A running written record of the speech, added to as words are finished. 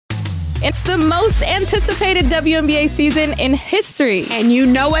It's the most anticipated WNBA season in history. And you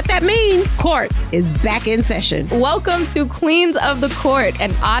know what that means. Court is back in session. Welcome to Queens of the Court,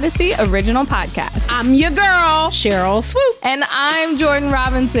 an Odyssey original podcast. I'm your girl, Cheryl Swoop. And I'm Jordan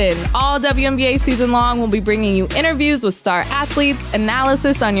Robinson. All WNBA season long, we'll be bringing you interviews with star athletes,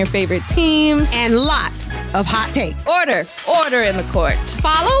 analysis on your favorite teams, and lots of hot takes. Order in the court.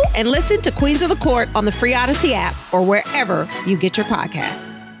 Follow and listen to Queens of the Court on the free Odyssey app or wherever you get your podcasts.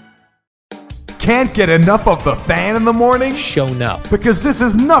 Can't get enough of the fan in the morning? Shown up. Because this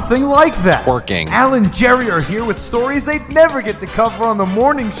is nothing like that. Working. Al and Jerry are here with stories they'd never get to cover on the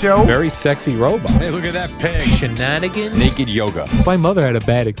morning show. Very sexy robot. Hey, look at that pig. Shenanigans. Naked yoga. My mother had a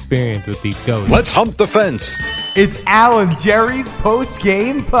bad experience with these ghosts. Let's hump the fence. It's Al and Jerry's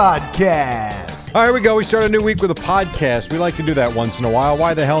post-game podcast. All right, here we go. We start a new week with a podcast. We like to do that once in a while.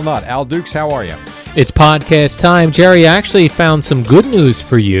 Why the hell not? Al Dukes, how are you? It's podcast time. Jerry, I actually found some good news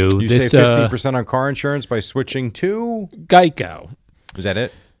for you. You save 15% on car insurance by switching to Geico. Is that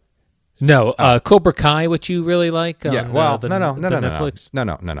it? No, Cobra Kai, which you really like. Yeah. On, well, the Netflix.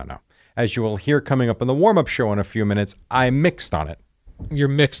 No. As you will hear coming up in the warm-up show in a few minutes, I mixed on it. You're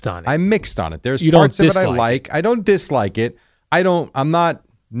mixed on it. I mixed on it. There's you parts don't of it I dislike like. it. I don't dislike it. I'm not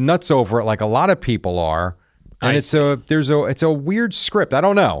nuts over it like a lot of people are. And it's a weird script. I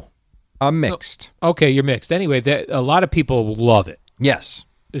don't know. I'm mixed. Okay, you're mixed. Anyway, a lot of people love it. Yes.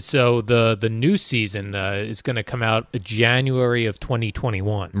 So the new season is going to come out January of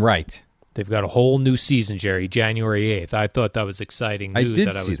 2021. Right. They've got a whole new season, Jerry, January 8th. I thought that was exciting news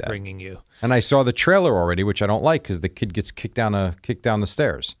I was bringing you. And I saw the trailer already, which I don't like because the kid gets kicked down the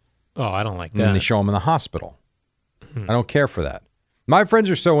stairs. Oh, I don't like that. And then they show him in the hospital. I don't care for that. My friends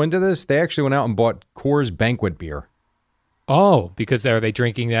are so into this, they actually went out and bought Coors Banquet beer. Oh, because are they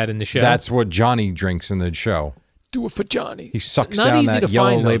drinking that in the show? That's what Johnny drinks in the show. Do it for Johnny. He sucks down that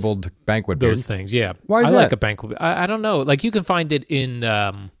yellow labeled banquet beer. Those things, yeah. Why is I that? like a banquet. I don't know. Like you can find it in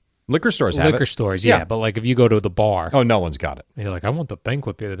liquor stores. Liquor stores, yeah. But like if you go to the bar, oh, no one's got it. And you're like, I want the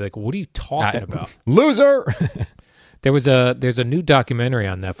banquet beer. They're like, what are you talking about, loser? There's a new documentary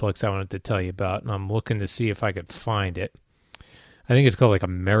on Netflix I wanted to tell you about, and I'm looking to see if I could find it. I think it's called like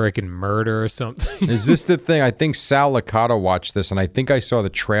American Murder or something. Is this the thing? I think Sal Licata watched this, and I think I saw the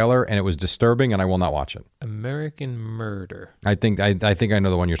trailer, and it was disturbing, and I will not watch it. American Murder. I think I know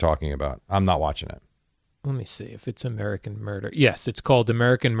the one you're talking about. I'm not watching it. Let me see if it's American Murder. Yes, it's called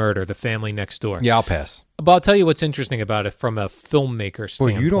American Murder, The Family Next Door. Yeah, I'll pass. But I'll tell you what's interesting about it from a filmmaker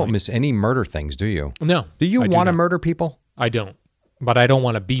standpoint. Well, you don't miss any murder things, do you? No. Do you want to murder people? I don't. But I don't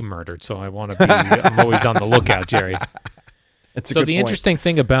want to be murdered, so I want to be. I'm always on the lookout, Jerry. So the interesting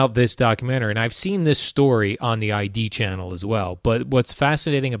thing about this documentary, and I've seen this story on the ID channel as well, but what's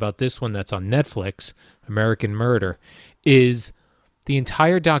fascinating about this one that's on Netflix, American Murder, is the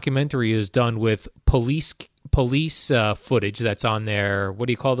entire documentary is done with police footage that's on their, what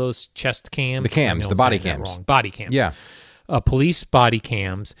do you call those, chest cams? The cams, the body cams. Wrong. Body cams. Yeah. Police body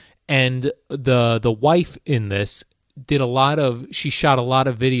cams, and the wife in this she shot a lot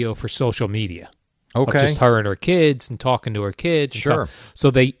of video for social media. Okay. Of just her and her kids and talking to her kids. Sure.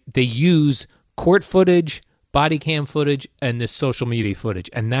 So they use court footage, body cam footage, and this social media footage,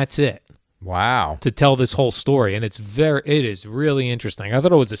 and that's it. Wow. To tell this whole story, and it is really interesting. I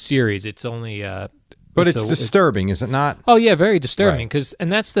thought it was a series. It's only but it's disturbing, is it not? Oh yeah, very disturbing. And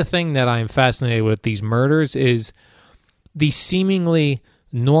that's the thing that I'm fascinated with these murders is these seemingly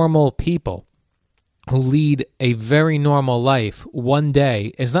normal people who lead a very normal life. One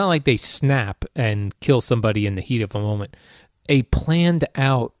day, it's not like they snap and kill somebody in the heat of a moment. A planned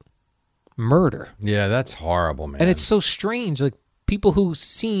out murder. Yeah, that's horrible, man. And it's so strange. Like people who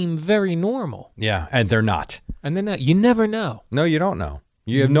seem very normal. Yeah, and they're not. And they're not. You never know. No, you don't know.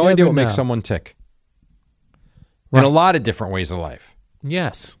 You have no idea what makes someone tick. Right. In a lot of different ways of life.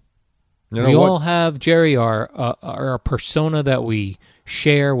 Yes. You know we all have, Jerry, our persona that we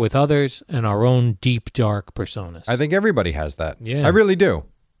share with others and our own deep, dark personas. I think everybody has that. Yeah. I really do.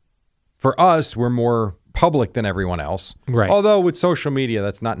 For us, we're more public than everyone else. Right. Although with social media,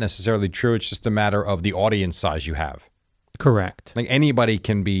 that's not necessarily true. It's just a matter of the audience size you have. Correct. Like anybody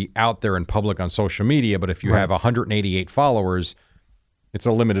can be out there in public on social media, but if you have 188 followers, it's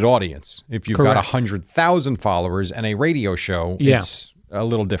a limited audience. If you've got 100,000 followers and a radio show, it's a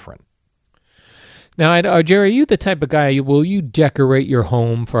little different. Now, Jerry, are you the type of guy, will you decorate your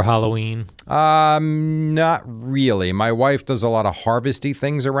home for Halloween? Not really. My wife does a lot of harvesty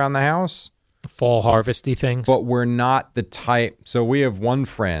things around the house. Fall harvesty things? But we're not the type. So we have one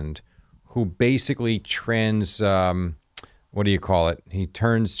friend who basically what do you call it? He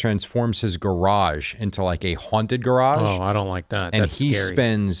transforms his garage into like a haunted garage. Oh, I don't like that. And That's he scary.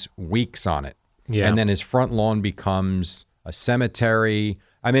 spends weeks on it. Yeah. And then his front lawn becomes a cemetery.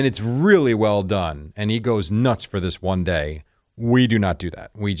 I mean, it's really well done. And he goes nuts for this one day. We do not do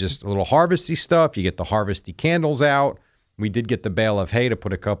that. We just a little harvesty stuff. You get the harvesty candles out. We did get the bale of hay to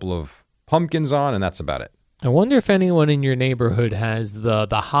put a couple of pumpkins on, and that's about it. I wonder if anyone in your neighborhood has the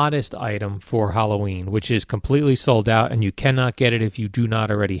hottest item for Halloween, which is completely sold out, and you cannot get it if you do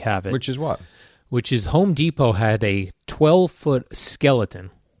not already have it. Which is what? Which is Home Depot had a 12-foot skeleton,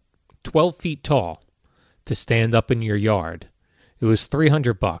 12 feet tall, to stand up in your yard. It was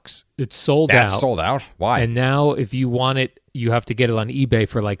 $300. It's sold out. That's sold out? Why? And now if you want it, you have to get it on eBay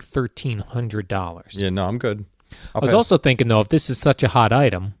for like $1,300. Yeah, no, I'm good. I was also thinking, though, if this is such a hot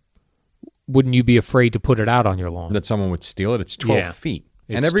item, wouldn't you be afraid to put it out on your lawn? That someone would steal it? It's 12 feet.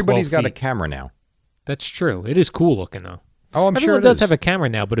 And It's everybody's 12 got a feet. camera now. That's true. It is cool looking, though. Oh, I'm sure Everyone it does is. have a camera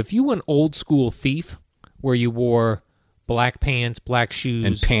now, but if you were an old school thief where you wore black pants, black shoes,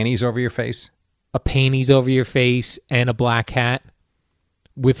 And panties over your face? a panties over your face, and a black hat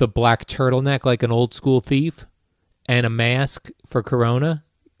with a black turtleneck like an old school thief, and a mask for Corona,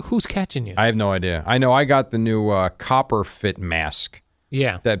 who's catching you? I have no idea. I know I got the new copper fit mask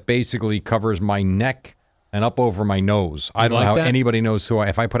Yeah. that basically covers my neck and up over my nose. I don't like know how that? anybody knows who I...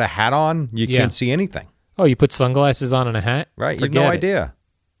 If I put a hat on, you Yeah. can't see anything. Oh, you put sunglasses on and a hat? Right? You have Forget no it. idea.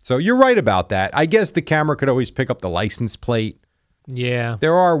 So you're right about that. I guess the camera could always pick up the license plate. Yeah.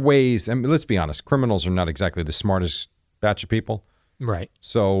 There are ways. I mean, let's be honest. Criminals are not exactly the smartest batch of people. Right.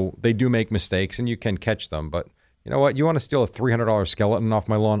 So they do make mistakes, and you can catch them. But you know what? You want to steal a $300 skeleton off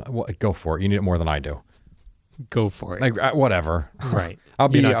my lawn? Well, go for it. You need it more than I do. Go for it. Like whatever. Right. I'll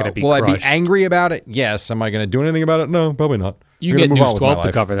be. You're not gonna be will I be crushed. angry about it? Yes. Am I going to do anything about it? No, probably not. You I'm get gonna move News on with my 12 to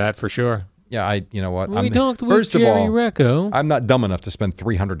life. cover that for sure. Yeah. You know what? We talked with first Jerry of all, Recco. I'm not dumb enough to spend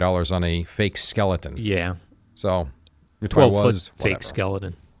 $300 on a fake skeleton. Yeah. So if 12 I foot was, fake whatever.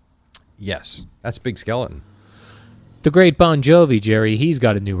 skeleton. Yes, that's a big skeleton. The great Bon Jovi, Jerry, he's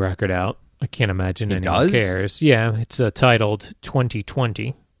got a new record out. I can't imagine anyone does? cares. Yeah, it's titled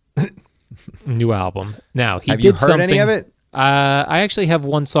 2020. New album. Now, he Have did you heard something. any of it? I actually have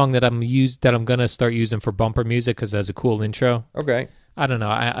one song that I'm going to start using for bumper music because it has a cool intro. Okay. I don't know.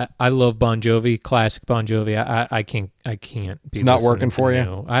 I love Bon Jovi, classic Bon Jovi. I can't. Be It's not listening working to for you?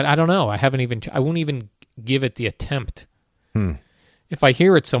 new. I don't know. I won't even give it the attempt. If I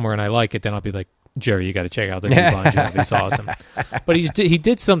hear it somewhere and I like it, then I'll be like, Jerry, you got to check out the new Bon Jovi. It's awesome. But he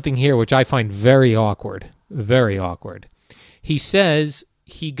did something here which I find very awkward. Very awkward. He says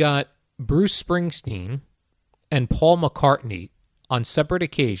he got Bruce Springsteen and Paul McCartney on separate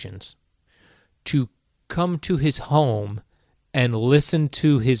occasions to come to his home and listen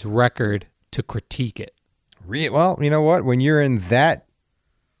to his record to critique it. Well, you know what? When you're in that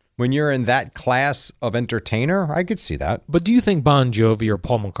class of entertainer, I could see that. But do you think Bon Jovi or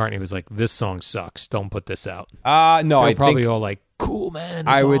Paul McCartney was like, this song sucks, don't put this out? No, They're I probably think all like, cool, man.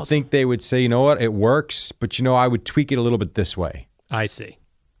 I it's would awesome." think they would say, you know what, it works, but I would tweak it a little bit this way. I see.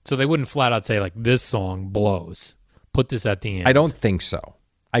 So they wouldn't flat out say like, this song blows. Put this at the end. I don't think so.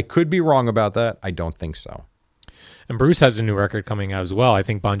 I could be wrong about that. I don't think so. And Bruce has a new record coming out as well. I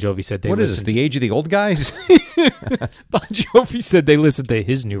think Bon Jovi said they What is this, listened the age of the old guys? Bon Jovi said they listened to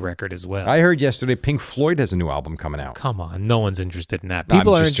his new record as well. I heard yesterday Pink Floyd has a new album coming out. Come on, no one's interested in that. I'm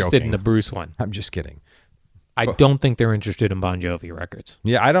People are just interested joking. in the Bruce one. I'm just kidding. I don't think they're interested in Bon Jovi records.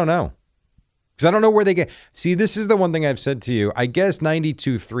 Yeah, I don't know. Because I don't know where they get... See, this is the one thing I've said to you. I guess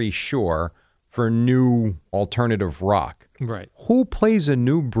 92.3, sure, for new alternative rock. Right. Who plays a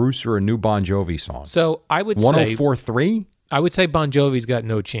new Bruce or a new Bon Jovi song? So I would say 104.3? I would say Bon Jovi's got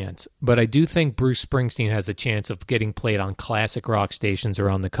no chance, but I do think Bruce Springsteen has a chance of getting played on classic rock stations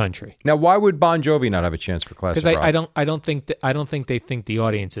around the country. Now, why would Bon Jovi not have a chance for classic Because rock? I don't think they think the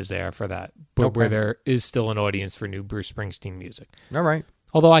audience is there for that, but Okay. where there is still an audience for new Bruce Springsteen music. All right.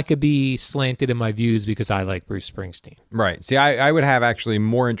 Although I could be slanted in my views because I like Bruce Springsteen. Right. See, I would have actually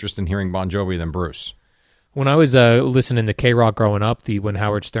more interest in hearing Bon Jovi than Bruce. When I was listening to K-Rock growing up, when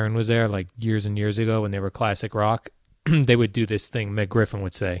Howard Stern was there, like years and years ago when they were classic rock, they would do this thing. Meg Griffin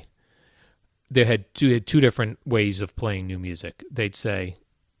would say they had two different ways of playing new music. They'd say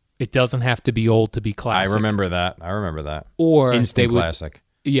it doesn't have to be old to be classic. I remember that. Or Instant they would, classic.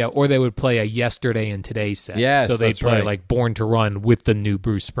 Yeah, or they would play a yesterday and today set. Yes, so they'd that's play right. like Born to Run with the new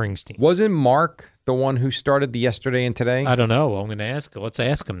Bruce Springsteen. Wasn't Mark the one who started the Yesterday and Today? I don't know. I'm going to ask. Let's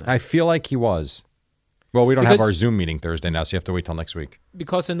ask him that. I feel like he was. Well, we don't have Because- our Zoom meeting Thursday now, so you have to wait till next week.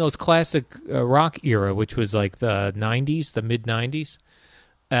 Because in those classic rock era, which was like the 90s, the mid 90s,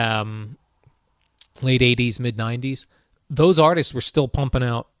 late 80s, mid 90s, those artists were still pumping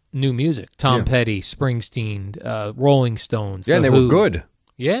out new music. Tom Petty, Springsteen, Rolling Stones. Yeah, and they were good.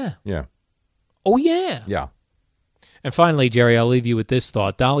 Yeah. Yeah. Oh, yeah. Yeah. And finally, Jerry, I'll leave you with this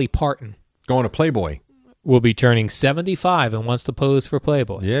thought. Dolly Parton. Going to Playboy. Will be turning 75 and wants to pose for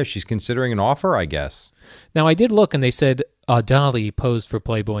Playboy. Yeah, she's considering an offer, I guess. Now, I did look, and they said Dolly posed for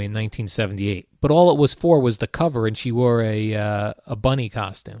Playboy in 1978. But all it was for was the cover, and she wore a bunny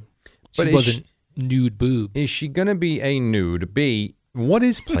costume. She wasn't nude boobs. Is she going to be a nude? B, what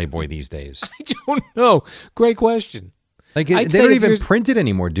is Playboy these days? I don't know. Great question. Like they don't even print it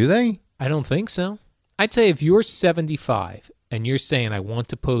anymore, do they? I don't think so. I'd say if you're 75 and you're saying, I want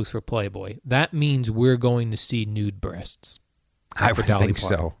to pose for Playboy, that means we're going to see nude breasts. I would think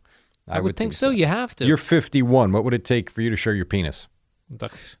so. I would think so. You have to. You're 51. What would it take for you to show your penis?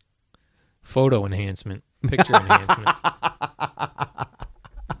 Photo enhancement. Picture enhancement.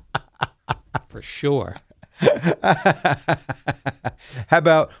 For sure. How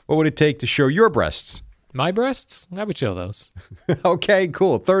about what would it take to show your breasts? My breasts? I would show those. Okay,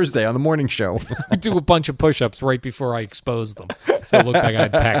 cool. Thursday on the morning show. I do a bunch of push-ups right before I expose them, so it looked like I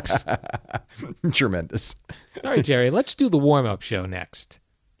had pecs. Tremendous. All right, Jerry, let's do the warm-up show next.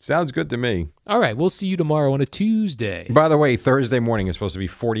 Sounds good to me. All right, we'll see you tomorrow on a Tuesday. By the way, Thursday morning is supposed to be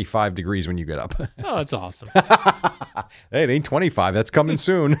 45 degrees when you get up. Oh, that's awesome. Hey, it ain't 25. That's coming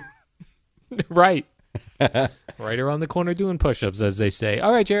soon. Right. Right around the corner doing push-ups, as they say.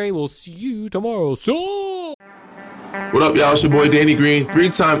 All right, Jerry, we'll see you tomorrow. So. What up, y'all? It's your boy Danny Green,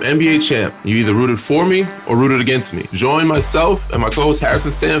 3-time NBA champ. You either rooted for me or rooted against me. Join myself and my co-host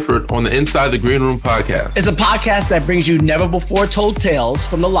Harrison Sanford on the Inside the Green Room podcast. It's a podcast that brings you never-before-told tales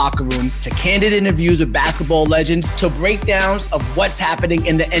from the locker room to candid interviews with basketball legends to breakdowns of what's happening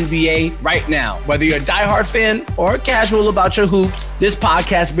in the NBA right now. Whether you're a diehard fan or casual about your hoops, this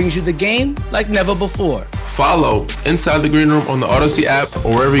podcast brings you the game like never before. Follow Inside the Green Room on the Odyssey app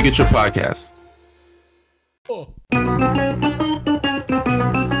or wherever you get your podcasts.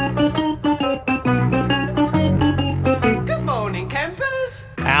 Good morning, campers.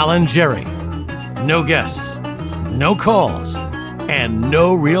 Alan Jerry. No guests, no calls, and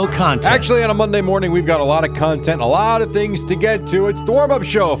no real content. Actually, on a Monday morning, we've got a lot of content, a lot of things to get to. It's the warm-up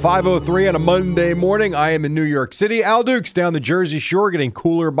show, 5:03 on a Monday morning. I am in New York City. Al Dukes down the Jersey Shore, getting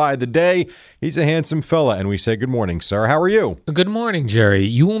cooler by the day. He's a handsome fella, and we say good morning, sir. How are you? Good morning, Jerry.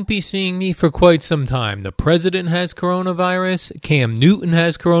 You won't be seeing me for quite some time. The president has coronavirus. Cam Newton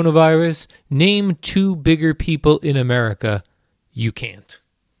has coronavirus. Name two bigger people in America. You can't.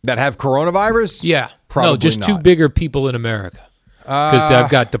 That have coronavirus? Yeah. Probably no, just not. Two bigger people in America. Because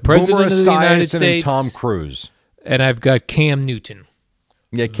I've got the president of the United States. And Tom Cruise. And I've got Cam Newton.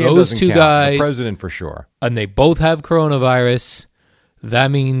 Yeah, Cam Those doesn't two count. guys. The president for sure. And they both have coronavirus.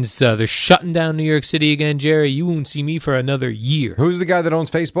 That means they're shutting down New York City again, Jerry. You won't see me for another year. Who's the guy that owns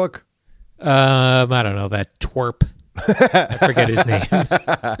Facebook? I don't know, that twerp. I forget his name.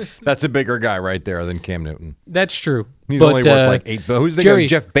 That's a bigger guy right there than Cam Newton. That's true. He's only worth like $8 billion. Who's the Jerry, guy?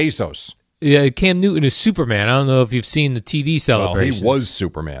 Jeff Bezos. Yeah, Cam Newton is Superman. I don't know if you've seen the TD celebrations. Well, he was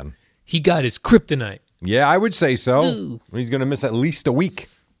Superman. He got his kryptonite. Yeah, I would say so. Ooh. He's going to miss at least a week.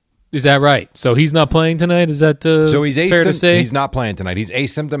 Is that right? So he's not playing tonight? Is that so he's fair to say? He's not playing tonight. He's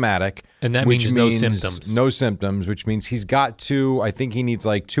asymptomatic. And that means no symptoms. No symptoms, which means he's got to, I think he needs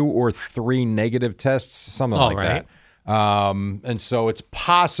like 2 or 3 negative tests, something like that. And so it's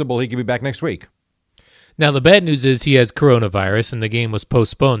possible he could be back next week. Now, the bad news is he has coronavirus and the game was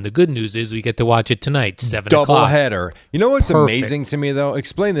postponed. The good news is we get to watch it tonight, 7 o'clock. Double header. You know what's Perfect. amazing to me, though?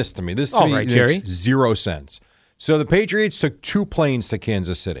 Explain this to me. This to All me right, makes Jerry. 0 sense. So the Patriots took 2 planes to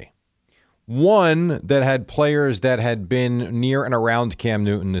Kansas City. One that had players that had been near and around Cam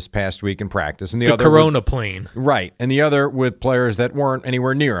Newton this past week in practice, and the other Corona plane, right? And the other with players that weren't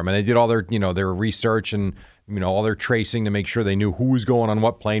anywhere near him, and they did all their, their research and all their tracing to make sure they knew who was going on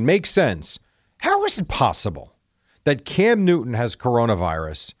what plane. Makes sense. How is it possible that Cam Newton has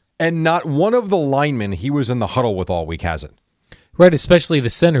coronavirus and not one of the linemen he was in the huddle with all week has it? Right, especially the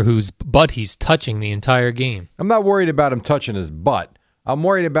center whose butt he's touching the entire game. I'm not worried about him touching his butt. I'm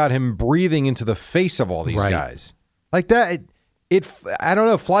worried about him breathing into the face of all these guys. Like that, I don't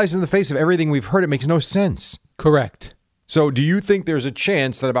know, flies in the face of everything we've heard. It makes no sense. Correct. So do you think there's a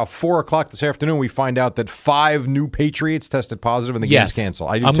chance that about 4 o'clock this afternoon we find out that 5 new Patriots tested positive and the game's canceled?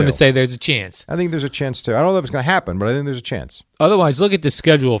 I do I'm too. going to say there's a chance. I think there's a chance too. I don't know if it's going to happen, but I think there's a chance. Otherwise, look at the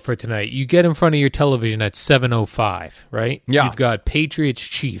schedule for tonight. You get in front of your television at 7:05, right? Yeah. You've got Patriots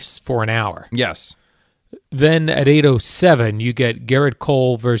Chiefs for an hour. Yes. Then at 8:07, you get Garrett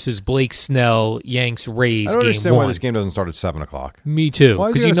Cole versus Blake Snell, Yanks Rays. I don't game understand 1. why this game doesn't start at 7 o'clock. Me too,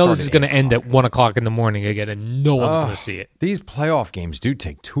 because you know this is going to at end at 1 o'clock in the morning again, and no one's going to see it. These playoff games do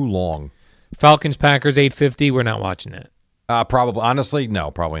take too long. Falcons Packers 8:50. We're not watching it. Probably, honestly,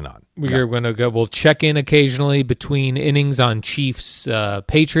 no, probably not. We're going to go. We'll check in occasionally between innings on Chiefs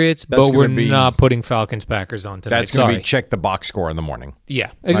Patriots, but we're not putting Falcons Packers on tonight. That's going to be check the box score in the morning.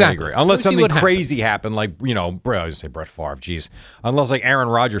 Yeah, exactly. I agree. Unless something crazy happened, like I was going to say Brett Favre. Geez, unless like Aaron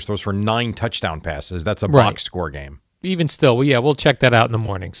Rodgers throws for 9 touchdown passes, that's a box score game. Even still, we'll check that out in the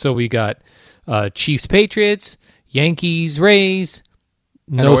morning. So we got Chiefs Patriots, Yankees Rays.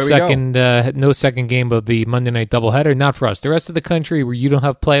 No second game of the Monday night doubleheader. Not for us. The rest of the country, where you don't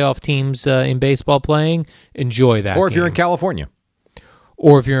have playoff teams in baseball playing, enjoy that. Or if you're in California.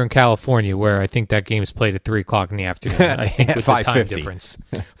 Or if you're in California, where I think that game is played at 3 o'clock in the afternoon. I think with the time difference.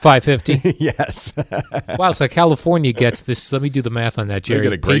 5:50? Yes. Wow, so California gets this. Let me do the math on that, Jerry. They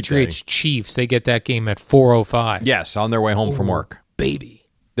get a great Patriots day. Chiefs, they get that game at 4:05. Yes, on their way home from work. Baby.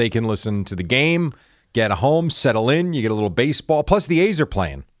 They can listen to the game, get home, settle in. You get a little baseball. Plus, the A's are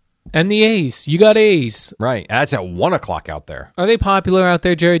playing. And the A's. You got A's. Right. That's at 1 o'clock out there. Are they popular out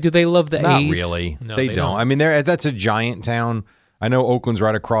there, Jerry? Do they love the A's? Not really. No, they don't. I mean, that's a giant town. I know Oakland's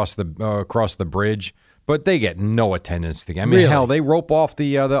right across the bridge, but they get no attendance. I mean, hell, they rope off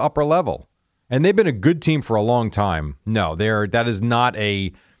the upper level. And they've been a good team for a long time. No, that is not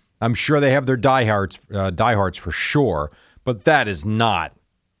a – I'm sure they have their diehards for sure, but that is not,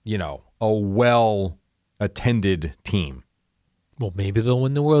 a well-attended team. Well, maybe they'll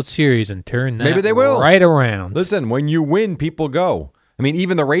win the World Series and turn that maybe they will. Right around. Listen, when you win, people go. I mean,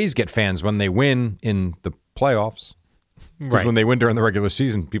 even the Rays get fans when they win in the playoffs. Because when they win during the regular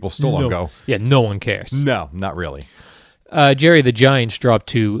season, people still don't go. Yeah, no one cares. No, not really. Jerry, the Giants dropped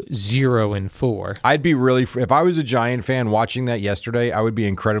to 0-4. I'd be really, if I was a Giant fan watching that yesterday, I would be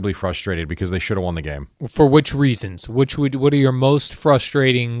incredibly frustrated because they should have won the game. For which reasons? What are your most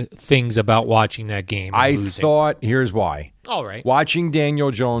frustrating things about watching that game? I thought, here's why. All right. Watching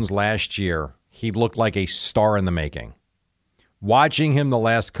Daniel Jones last year, he looked like a star in the making. Watching him the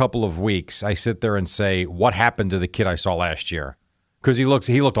last couple of weeks, I sit there and say, what happened to the kid I saw last year? Because he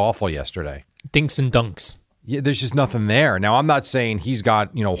looked awful yesterday. Dinks and dunks. Yeah, there's just nothing there. Now, I'm not saying he's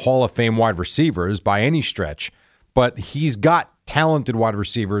got, Hall of Fame wide receivers by any stretch, but he's got talented wide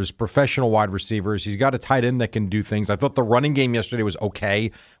receivers, professional wide receivers. He's got a tight end that can do things. I thought the running game yesterday was okay.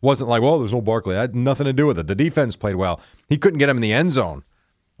 It wasn't like, well, there's no Barkley. That had nothing to do with it. The defense played well. He couldn't get him in the end zone.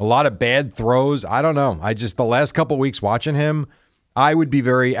 A lot of bad throws. I don't know. The last couple of weeks watching him, I would be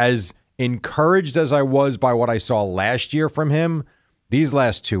very as encouraged as I was by what I saw last year from him. These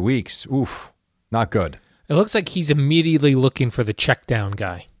last 2 weeks, not good. It looks like he's immediately looking for the check down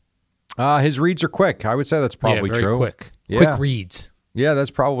guy. His reads are quick. I would say that's probably very true. Quick. Yeah. Quick reads. Yeah,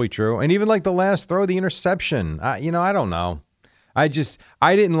 that's probably true. And even like the last throw, the interception. I don't know. I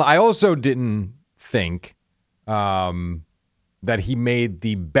also didn't think that he made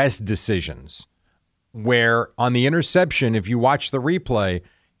the best decisions. Where on the interception, if you watch the replay,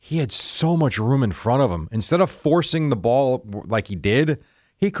 he had so much room in front of him. Instead of forcing the ball like he did,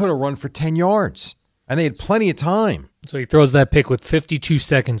 he could have run for 10 yards. And they had plenty of time. So he throws that pick with 52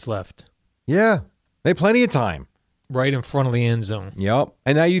 seconds left. Yeah, they had plenty of time. Right in front of the end zone. Yep.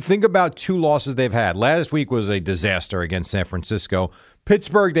 And now you think about 2 losses they've had. Last week was a disaster against San Francisco.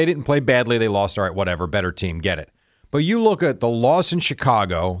 Pittsburgh, they didn't play badly. They lost. All right, whatever. Better team. Get it. But you look at the loss in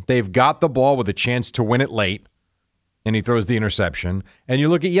Chicago. They've got the ball with a chance to win it late. And he throws the interception. And you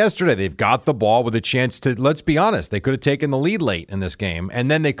look at yesterday. They've got the ball with a chance to, let's be honest, they could have taken the lead late in this game.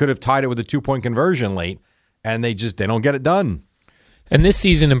 And then they could have tied it with a 2-point conversion late. And they don't get it done. And this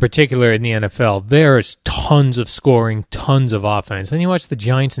season in particular in the NFL, there's tons of scoring, tons of offense. Then you watch the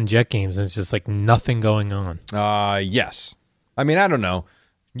Giants and Jet games, and it's just like nothing going on. Yes. I mean, I don't know.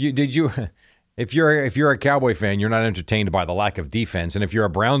 If you're a Cowboy fan, you're not entertained by the lack of defense. And if you're a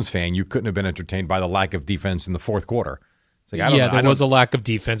Browns fan, you couldn't have been entertained by the lack of defense in the fourth quarter. It's like, there was a lack of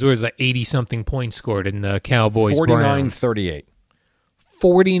defense. There was an 80-something points scored in the Cowboys-Browns. 49-38.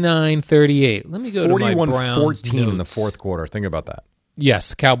 49-38. Let me go to my Browns 41-14 in the fourth quarter. Think about that. Yes,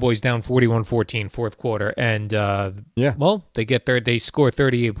 the Cowboys down 41-14 fourth quarter. And, they score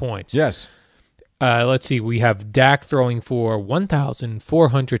 38 points. Yes. Let's see. We have Dak throwing for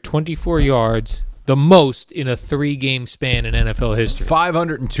 1,424 yards, the most in a 3-game span in NFL history.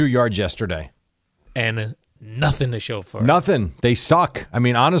 502 yards yesterday. And nothing to show for it. Nothing. They suck. I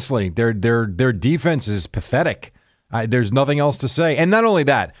mean, honestly, their defense is pathetic. There's nothing else to say. And not only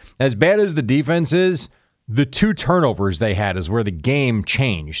that, as bad as the defense is, the 2 turnovers they had is where the game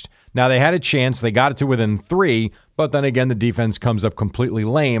changed. Now, they had a chance. They got it to within 3, but then again, the defense comes up completely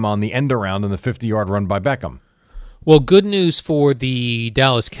lame on the end around and the 50-yard run by Beckham. Well, good news for the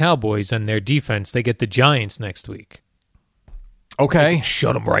Dallas Cowboys and their defense. They get the Giants next week. Okay.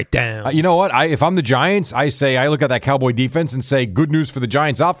 Shut them right down. You know what? If I'm the Giants, I look at that Cowboy defense and say, good news for the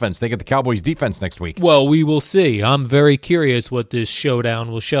Giants offense. They get the Cowboys defense next week. Well, we will see. I'm very curious what this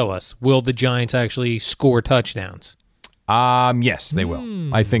showdown will show us. Will the Giants actually score touchdowns? Yes, they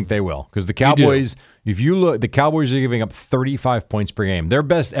will. I think they will. Because the Cowboys, if you look, the Cowboys are giving up 35 points per game. Their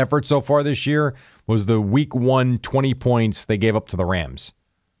best effort so far this year was the week 1 20 points they gave up to the Rams.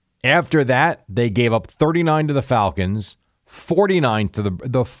 After that, they gave up 39 to the Falcons, 49 to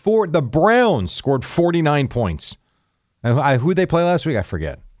the Browns scored 49 points. And who'd they play last week? I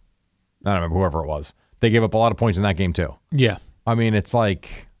forget. I don't remember, whoever it was. They gave up a lot of points in that game too. Yeah. I mean, it's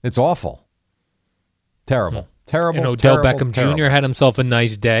awful. Terrible. Terrible. And Odell terrible, Beckham terrible. Jr. had himself a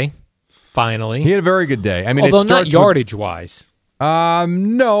nice day, finally. He had a very good day. I mean, although not yardage-wise.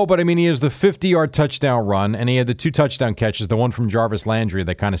 No, but I mean, he has the 50-yard touchdown run, and he had the 2 touchdown catches, the one from Jarvis Landry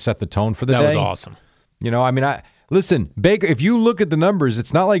that kind of set the tone for the day. That was awesome. You know, I mean, listen, Baker, if you look at the numbers,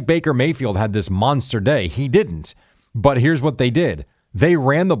 it's not like Baker Mayfield had this monster day. He didn't. But here's what they did. They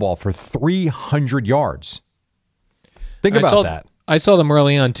ran the ball for 300 yards. Think about that. I saw them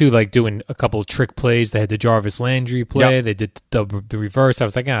early on, too, like doing a couple of trick plays. They had the Jarvis Landry play. Yep. They did the reverse. I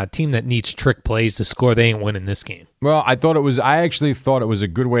was like, a team that needs trick plays to score, they ain't winning this game. Well, I actually thought it was a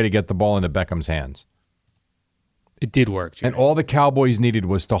good way to get the ball into Beckham's hands. It did work, Jerry. And all the Cowboys needed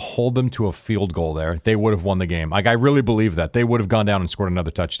was to hold them to a field goal there. They would have won the game. Like, I really believe that. They would have gone down and scored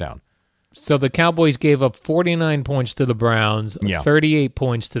another touchdown. So the Cowboys gave up 49 points to the Browns, Yeah. 38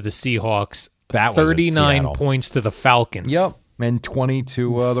 points to the Seahawks, That was 39 Seattle. points to the Falcons. Yep. And 20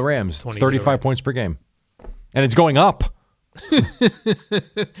 to the Rams. 20 It's to the 35 Rams. points per game. And it's going up.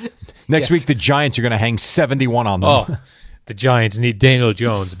 Next week, the Giants are going to hang 71 on them. Oh, the Giants need Daniel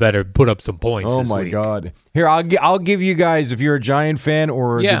Jones better put up some points this week. God. Here, I'll give you guys, if you're a Giant fan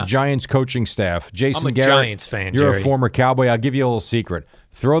or the Giants coaching staff, Jason I'm a Garrett, Giants fan, you're Jerry. a former Cowboy. I'll give you a little secret.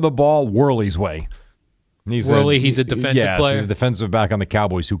 Throw the ball Worley's way. He's a defensive player? He's a defensive back on the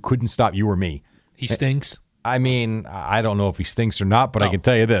Cowboys who couldn't stop you or me. He stinks. I mean, I don't know if he stinks or not, but I can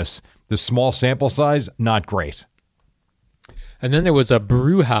tell you this. The small sample size, not great. And then there was a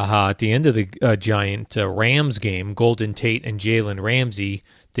brouhaha at the end of the Giant Rams game. Golden Tate and Jalen Ramsey,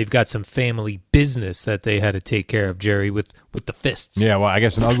 they've got some family business that they had to take care of, Jerry, with the fists. Yeah, well, I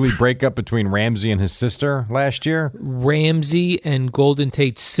guess an ugly breakup between Ramsey and his sister last year. Ramsey and Golden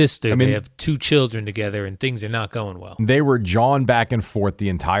Tate's sister, they have 2 children together, and things are not going well. They were jawing back and forth the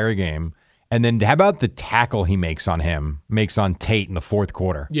entire game. And then how about the tackle he makes on Tate in the fourth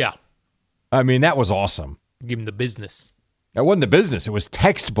quarter? Yeah. I mean, that was awesome. Give him the business. It wasn't a business. It was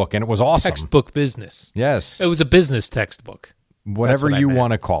textbook, and it was awesome. Textbook business. Yes. It was a business textbook. Whatever you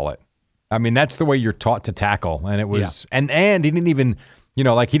want to call it. I mean, that's the way you're taught to tackle. And it was, and he didn't even, he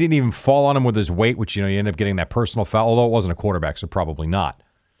didn't even fall on him with his weight, which, you end up getting that personal foul, although it wasn't a quarterback, so probably not.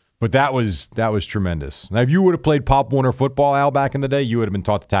 But that was tremendous. Now, if you would have played Pop Warner football, Al, back in the day, you would have been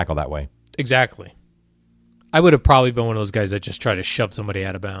taught to tackle that way. Exactly. I would have probably been one of those guys that just tried to shove somebody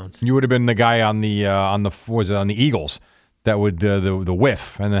out of bounds. You would have been the guy on the Eagles that would the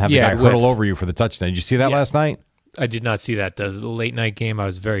whiff and then have the guy hurtle over you for the touchdown. Did you see that last night? I did not see that. The late night game, I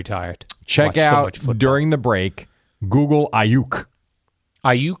was very tired. Check out during the break. Google Ayuk.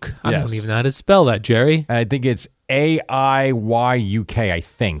 Ayuk? I don't even know how to spell that, Jerry. I think it's Ayuk. I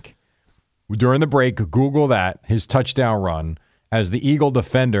think. During the break, Google that, his touchdown run. As the Eagle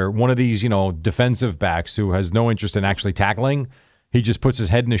defender, one of these, defensive backs who has no interest in actually tackling, he just puts his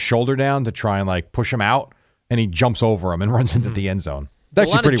head and his shoulder down to try and push him out, and he jumps over him and runs into the end zone. It's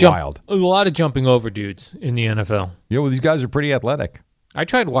actually pretty wild. A lot of jumping over dudes in the NFL. Yeah, well, these guys are pretty athletic. I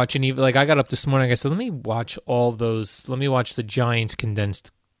tried watching I got up this morning. I said, let me watch all those. Let me watch the Giants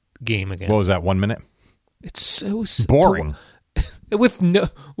condensed game again. What was that? 1 minute? It's so boring. With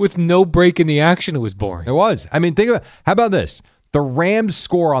no break in the action, it was boring. It was. I mean, how about this? The Rams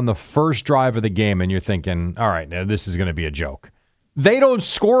score on the first drive of the game, and you're thinking, all right, now this is going to be a joke. They don't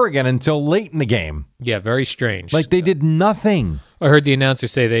score again until late in the game. Yeah, very strange. They did nothing. I heard the announcer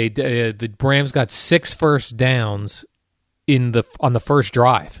say the Rams got 6 first downs on the first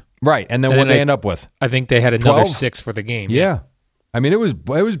drive. Right, and then what they end up with? I think they had another 12? 6 for the game. Yeah. I mean, it was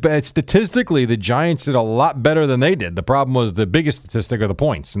bad. Statistically, the Giants did a lot better than they did. The problem was the biggest statistic are the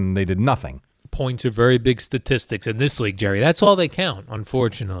points, and they did nothing. Points are very big statistics in this league, Jerry. That's all they count,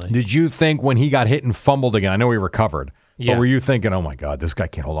 unfortunately. Did you think when he got hit and fumbled again, I know he recovered, but were you thinking, oh my God, this guy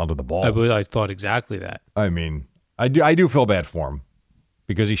can't hold on to the ball? I thought exactly that. I mean, I do feel bad for him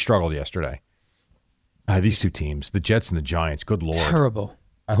because he struggled yesterday. These two teams, the Jets and the Giants, good Lord. Terrible.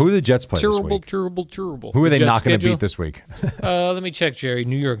 Who do the Jets play this week? Terrible. Who are they Jets not going to schedule? beat this week? Let me check, Jerry.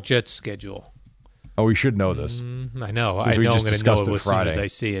 New York Jets schedule. Oh, we should know this. I know. Because I we know I'm just going to know discussed it it as soon Friday. as I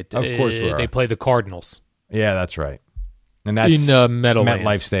see it. Of course we are. They play the Cardinals. Yeah, that's right. And that's in Meadowlands.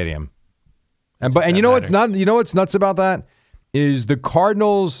 MetLife Stadium. And you know what's not? You know what's nuts about that is the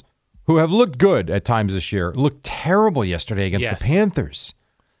Cardinals, who have looked good at times this year, looked terrible yesterday against the Panthers.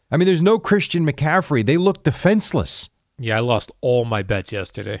 I mean, there's no Christian McCaffrey. They look defenseless. Yeah, I lost all my bets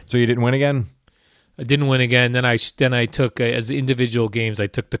yesterday. So you didn't win again? I didn't win again. Then I took as individual games. I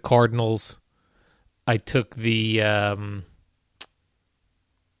took the Cardinals. I took the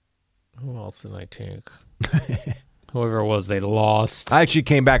who else did I take? Whoever it was, they lost. I actually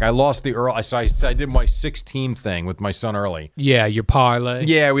came back. I lost the early. I did my 16 thing with my son early. Yeah, your parlay.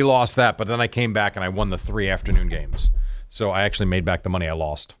 Yeah, we lost that, but then I came back and I won the 3 afternoon games. So I actually made back the money I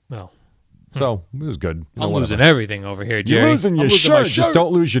lost. Well, so it was good. I'm losing everything over here, Jerry. You're losing your shirt. Just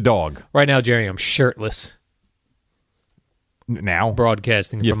don't lose your dog. Right now, Jerry, I'm shirtless. Now?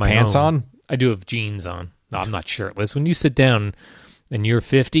 Broadcasting you from have my pants home. on? I do have jeans on. No, I'm not shirtless. When you sit down and you're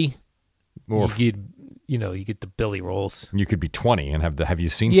 50, you get the belly rolls. You could be 20 and have you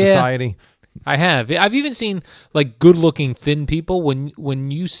seen Yeah. Society? I have. I've even seen like good-looking thin people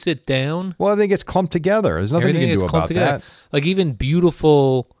when you sit down. Well, everything gets clumped together. There's nothing you can do about that. Like even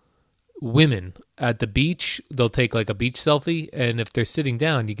beautiful women at the beach, they'll take like a beach selfie, and if they're sitting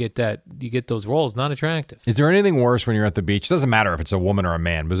down, you get those rolls. Not attractive. Is there anything worse when you're at the beach? It doesn't matter if it's a woman or a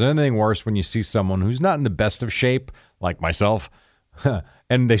man, but is there anything worse when you see someone who's not in the best of shape, like myself,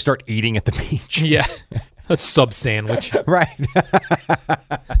 and they start eating at the beach? Yeah. A sub sandwich. Right.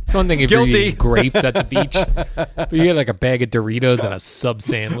 It's one thing if Guilty. you eat grapes at the beach, but you get like a bag of Doritos and a sub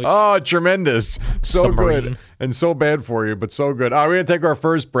sandwich. Oh, tremendous. So Submarine. good. And so bad for you, but so good. All right, we're going to take our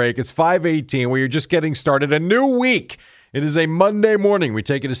first break. It's 5:18. We are just getting started. A new week. It is a Monday morning. We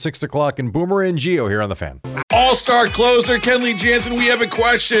take it to 6 o'clock in Boomer and Geo here on The Fan. All-star closer, Kenley Jansen, we have a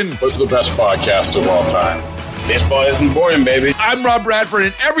question. What's the best podcast of all time? Baseball isn't boring, baby. I'm Rob Bradford,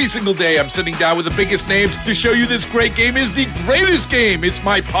 and every single day I'm sitting down with the biggest names to show you this great game is the greatest game. It's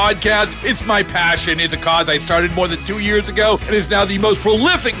my podcast. It's my passion. It's a cause I started more than 2 years ago and is now the most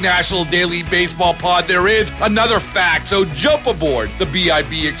prolific national daily baseball pod there is. Another fact. So jump aboard the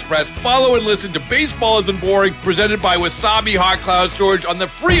BIB Express. Follow and listen to Baseball Isn't Boring, presented by Wasabi Hot Cloud Storage on the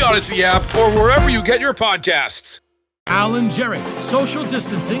free Odyssey app or wherever you get your podcasts. Alan Jerry, social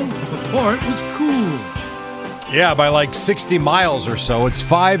distancing before it was cool. Yeah, by like 60 miles or so. It's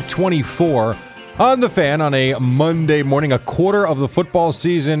 5:24 on The Fan on a Monday morning. A quarter of the football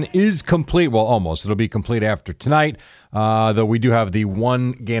season is complete. Well, almost. It'll be complete after tonight, though we do have the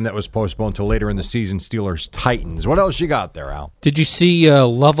one game that was postponed till later in the season, Steelers-Titans. What else you got there, Al? Did you see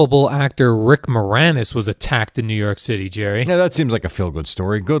lovable actor Rick Moranis was attacked in New York City, Jerry? Yeah, that seems like a feel-good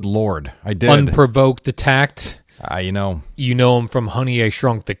story. Good Lord. I did. Unprovoked attacked. You know him from Honey, I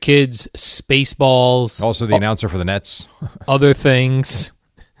Shrunk the Kids, Spaceballs. Also the announcer for the Nets. Other things.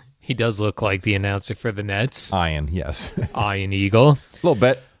 He does look like the announcer for the Nets. Iron, yes. Iron Eagle. A little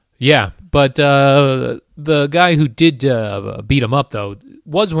bit. Yeah, but the guy who did beat him up, though,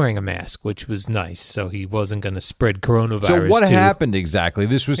 was wearing a mask, which was nice, so he wasn't going to spread coronavirus. So what happened exactly?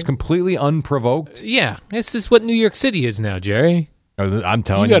 This was completely unprovoked? Yeah, this is what New York City is now, Jerry. I'm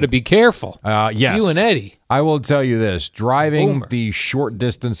telling you. You got to be careful. Yes. You and Eddie. I will tell you this. Driving Boomer. the short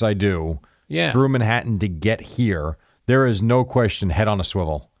distance I do Yeah. through Manhattan to get here, there is no question head on a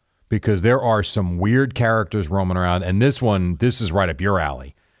swivel because there are some weird characters roaming around. And this is right up your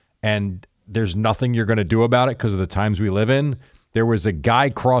alley. And there's nothing you're going to do about it because of the times we live in. There was a guy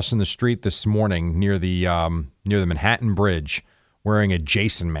crossing the street this morning near the Manhattan Bridge wearing a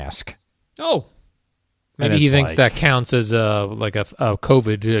Jason mask. Oh. Maybe he thinks that counts as a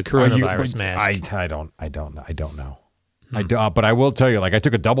COVID coronavirus mask. I don't know. But I will tell you, like I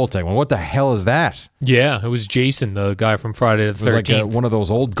took a double take. Well, what the hell is that? Yeah, it was Jason, the guy from Friday the 13th. It was like one of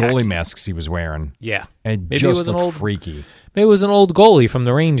those old goalie masks he was wearing. Yeah, and maybe just it was an old freaky. Maybe it was an old goalie from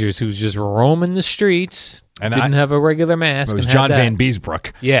the Rangers who's just roaming the streets and didn't have a regular mask. It was John Van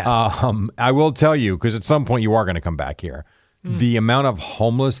Beesbrook. Yeah. I will tell you because at some point you are going to come back here. The amount of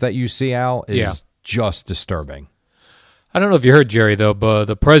homeless that you see, Al, is just disturbing. I don't know if you heard, Jerry, though, but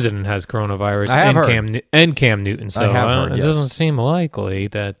the president has coronavirus and Cam Newton. So it doesn't seem likely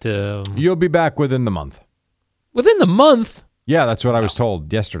that you'll be back within the month. Within the month? Yeah, that's what I was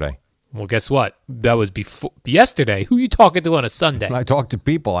told yesterday. Well, guess what? That was yesterday. Who are you talking to on a Sunday? I talked to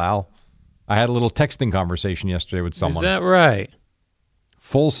people, Al. I had a little texting conversation yesterday with someone. Is that right?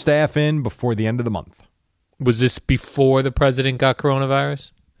 Full staff in before the end of the month. Was this before the president got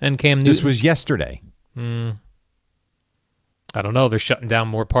coronavirus and Cam Newton? This was yesterday. I don't know. They're shutting down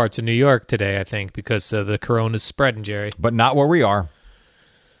more parts of New York today, I think, because the corona's spreading, Jerry. But not where we are.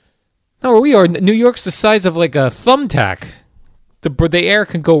 No, where we are. New York's the size of like a thumbtack. The air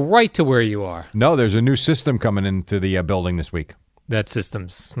can go right to where you are. No, there's a new system coming into the building this week. That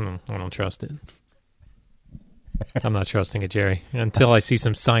system's, I don't trust it. I'm not trusting it, Jerry, until I see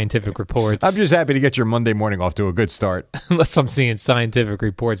some scientific reports. I'm just happy to get your Monday morning off to a good start. Unless I'm seeing scientific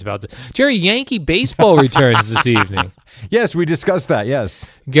reports about it. Jerry, Yankee baseball returns this evening. Yes, we discussed that, yes.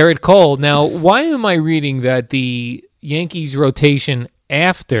 Garrett Cole. Now, why am I reading that the Yankees rotation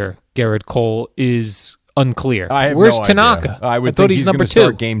after Garrett Cole is unclear? Where's Tanaka? I would thought think he's number 2.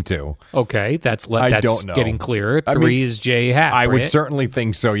 Start game 2. Okay, that's don't know. getting clearer. 3 is Jay Happ. I would right? certainly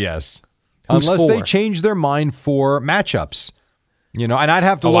think so, yes. Who's Unless 4? they change their mind for matchups. And I'd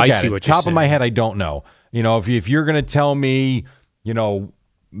have to look at it. Top of my head, I don't know. If you're going to tell me, the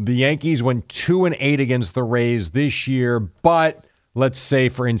Yankees went 2-8 against the Rays this year, but let's say,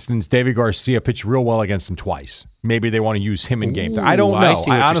 for instance, David Garcia pitched real well against them twice. Maybe they want to use him in game 3. I don't know.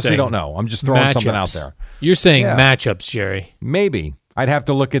 I honestly don't know. I'm just throwing something out there. You're saying matchups, Jerry. Maybe. I'd have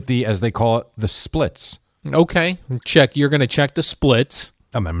to look at as they call it, the splits. Okay. You're going to check the splits.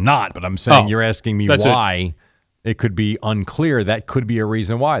 I'm not, but I'm saying you're asking me why it could be unclear. That could be a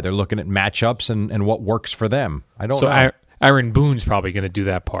reason why. They're looking at matchups and what works for them. I don't know. So Aaron Boone's probably going to do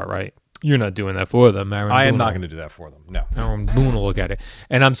that part, right? You're not doing that for them, Aaron Boone. I am not going to do that for them, no. Aaron Boone will look at it.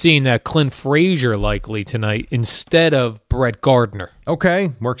 And I'm seeing that Clint Frazier likely tonight instead of Brett Gardner.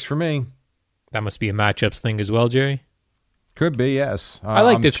 Okay, works for me. That must be a matchups thing as well, Jerry? Could be, yes. I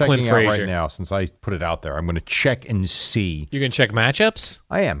like I'm this Clint Frazier. Right now, since I put it out there. I'm going to check and see. You're going to check matchups?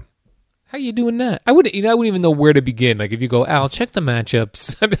 I am. How are you doing that? I wouldn't even know where to begin. Like, if you go, Al, check the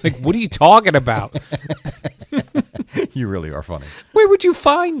matchups. I'd be like, what are you talking about? You really are funny. Where would you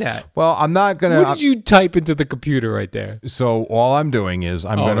find that? Well, I'm not going to... What did you type into the computer right there? So all I'm doing is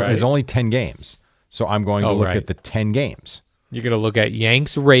there's only 10 games. So I'm going to look at the 10 games. You're going to look at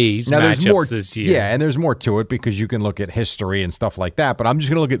Yanks-Rays matchups this year. Yeah, and there's more to it because you can look at history and stuff like that. But I'm just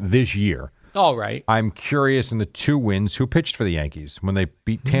going to look at this year. All right. I'm curious in the 2 wins who pitched for the Yankees when they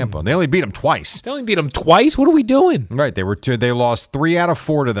beat Tampa. They only beat them twice. They only beat them twice? What are we doing? Right. They lost 3 out of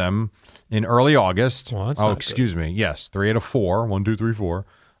 4 to them in early August. Well, that's excuse me. Yes, 3 out of 4. 1, 2, 3, 4.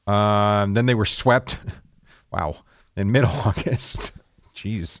 Then they were swept. Wow. In mid-August.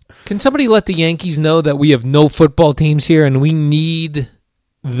 Jeez. Can somebody let the Yankees know that we have no football teams here and we need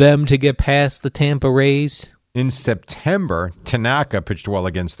them to get past the Tampa Rays? In September, Tanaka pitched well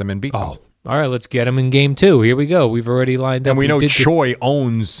against them and beat them. All right, let's get him in game 2. Here we go. We've already lined up. And we know Choi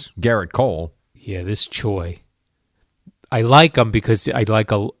owns Garrett Cole. Yeah, this Choi. I like him because I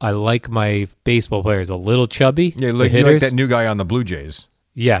like my baseball players a little chubby. Yeah, you like that new guy on the Blue Jays.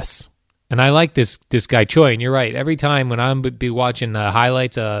 Yes. And I like this guy Choi, and you're right. Every time when I'm be watching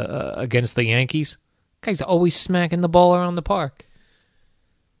highlights against the Yankees, guy's always smacking the ball around the park.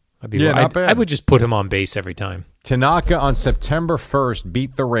 Not bad. I would just put him on base every time. Tanaka on September 1st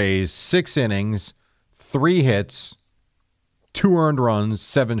beat the Rays 6 innings, 3 hits, 2 earned runs,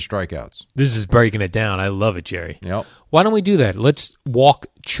 7 strikeouts. This is breaking it down. I love it, Jerry. Yep. Why don't we do that? Let's walk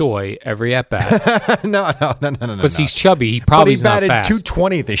Choi every at bat. No. Because he's chubby. He probably's not fast. He batted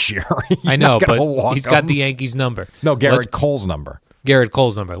 .220 this year. I know, but he's got the Yankees number. No, Garrett Cole's number. Garrett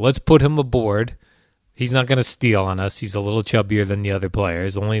Cole's number. Let's put him aboard. He's not going to steal on us. He's a little chubbier than the other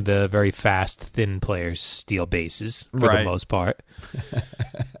players. Only the very fast, thin players steal bases for the most part.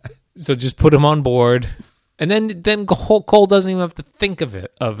 So just put him on board. And then Cole doesn't even have to think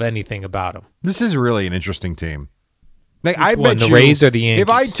of anything about him. This is really an interesting team. Like, the Rays or the Yankees? If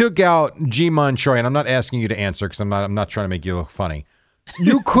I took out Ji-Man Choi, and I'm not asking you to answer because I'm not trying to make you look funny,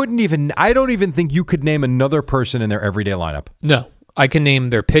 you couldn't even. I don't even think you could name another person in their everyday lineup. No, I can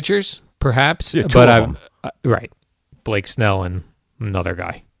name their pitchers, perhaps, yeah, 2 of them. Right, Blake Snell and another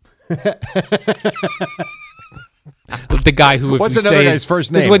guy. The guy who, what's another guy's first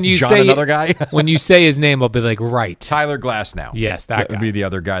name? When you say another guy, when you say his name, I'll be like, right, Tyler Glasnow. Yes, that guy would be the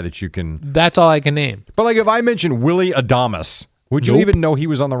other guy that you can. That's all I can name. But like, if I mentioned Willie Adames, would you even know he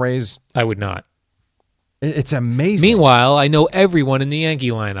was on the Rays? I would not. It's amazing. Meanwhile, I know everyone in the Yankee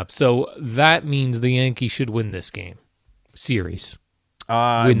lineup, so that means the Yankees should win this series.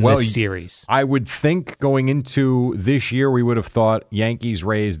 This series. I would think going into this year, we would have thought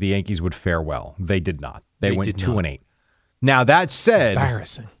Yankees-Rays, the Yankees would fare well. They did not. They went 2-8. Now, that said,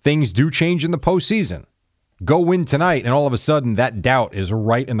 embarrassing. Things do change in the postseason. Go win tonight, and all of a sudden, that doubt is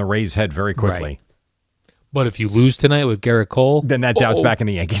right in the Rays' head very quickly. Right. But if you lose tonight with Garrett Cole, then that doubt's back in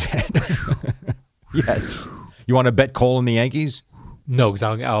the Yankees' head. Yes. You want to bet Cole and the Yankees? No, because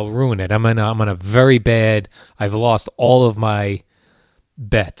I'll ruin it. I'm in a very bad. I've lost all of my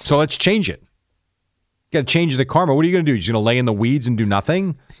bets. So let's change it. Got to change the karma. What are you going to do? You're just going to lay in the weeds and do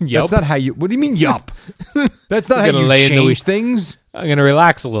nothing? Yup. That's not how you. What do you mean, yup? That's not how you change things. I'm going to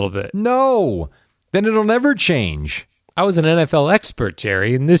relax a little bit. No, then it'll never change. I was an NFL expert,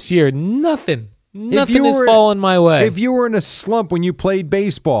 Jerry, and this year nothing has fallen my way. If you were in a slump when you played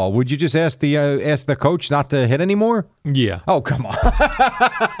baseball, would you just ask the coach not to hit anymore? Yeah. Oh, come on.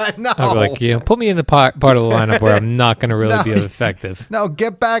 No. I'd be like, yeah, put me in the part of the lineup where I'm not going to really be effective. No,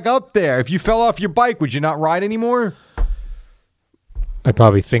 get back up there. If you fell off your bike, would you not ride anymore? I'd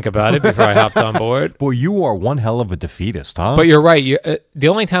probably think about it before I hopped on board. Boy, you are one hell of a defeatist, huh? But you're right. The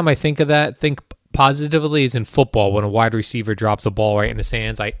only time I think of that, positively, is in football when a wide receiver drops a ball right in his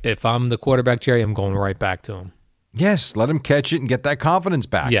hands. If I'm the quarterback, Jerry, I'm going right back to him. Yes, let him catch it and get that confidence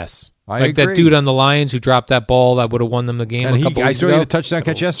back. Yes. I like agree. That dude on the Lions who dropped that ball that would have won them the game a couple weeks ago. I saw you had a touchdown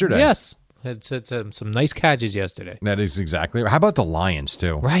catch yesterday. Yes. Had some nice catches yesterday. That is exactly right. How about the Lions,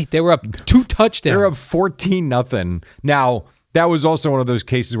 too? Right. They were up 2 touchdowns. They were up 14-0. Now, that was also one of those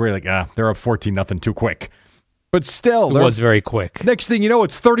cases where you're like, they're up 14-0 too quick. But still. It was very quick. Next thing you know,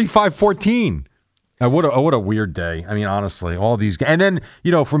 it's 35-14. What a weird day. I mean, honestly, all these guys. And then,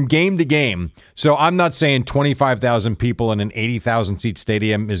 from game to game. So I'm not saying 25,000 people in an 80,000-seat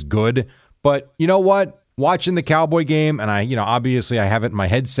stadium is good. But you know what? Watching the Cowboy game, and obviously I have it in my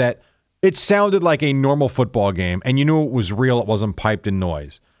headset, it sounded like a normal football game. And you knew it was real. It wasn't piped in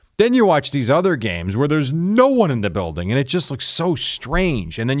noise. Then you watch these other games where there's no one in the building, and it just looks so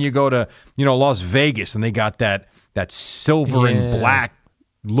strange. And then you go to, Las Vegas, and they got that silver and black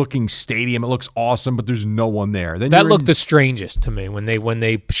looking stadium. It looks awesome, but there's no one there. Then that looked the strangest to me when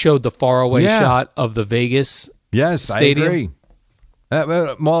they showed the faraway shot of the Vegas stadium. I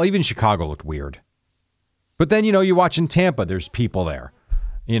agree. Well, even Chicago looked weird. But then, you watch in Tampa, there's people there.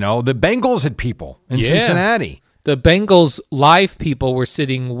 The Bengals had people in Cincinnati. The Bengals live people were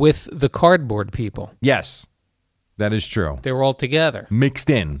sitting with the cardboard people. Yes, that is true. They were all together.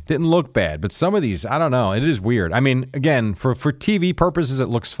 Mixed in. Didn't look bad. But some of these, I don't know. It is weird. I mean, again, for TV purposes, it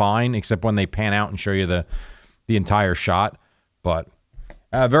looks fine, except when they pan out and show you the entire shot. But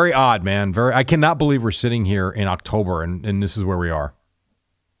very odd, man. I cannot believe we're sitting here in October, and this is where we are.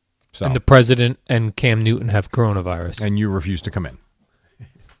 So. And the president and Cam Newton have coronavirus. And you refuse to come in.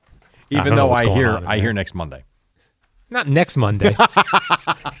 Even though I hear next Monday. Not next Monday.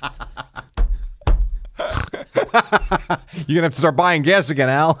 You're going to have to start buying gas again,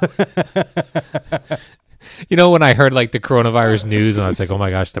 Al. When I heard the coronavirus news, and I was like, oh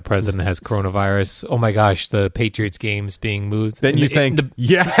my gosh, the president has coronavirus. Oh my gosh, the Patriots game's being moved. Then you think, in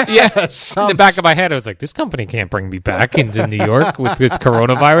the back of my head, I was like, this company can't bring me back into New York with this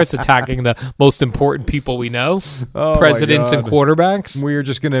coronavirus attacking the most important people we know, presidents and quarterbacks. We are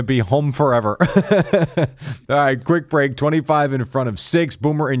just going to be home forever. All right, quick break, 25 in front of 6.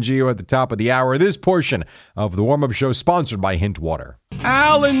 Boomer and Gio at the top of the hour. This portion of the warm-up show sponsored by Hint Water.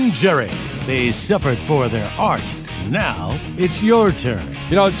 Al and Jerry, they suffered for their art. Now it's your turn.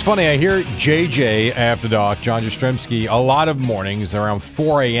 It's funny. I hear JJ after dark, John Jastrzemski, a lot of mornings around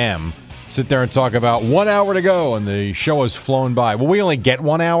 4 a.m. sit there and talk about 1 hour to go, and the show has flown by. Well, we only get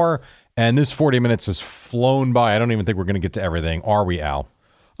 1 hour, and this 40 minutes has flown by. I don't even think we're going to get to everything. Are we, Al?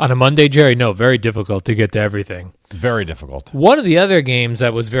 On a Monday, Jerry? No, very difficult to get to everything. Very difficult. One of the other games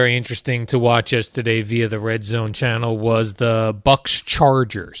that was very interesting to watch yesterday via the Red Zone channel was the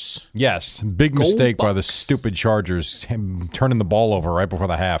Bucs-Chargers. Yes, big mistake by the stupid Chargers, turning the ball over right before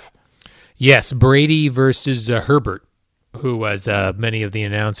the half. Yes, Brady versus Herbert, who, as many of the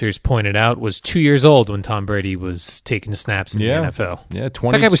announcers pointed out, was 2 years old when Tom Brady was taking snaps in the NFL. Yeah,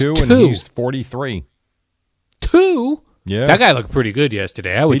 22, and he's 43. 2? Yeah, that guy looked pretty good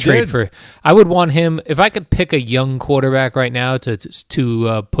yesterday. I would I would want him if I could pick a young quarterback right now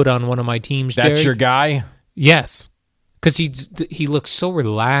to put on one of my teams. That's Jerry. Your guy. Yes, because he looks so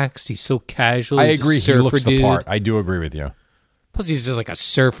relaxed. He's so casual. I agree. He looks dude. the part. I do agree with you. Plus, he's just like a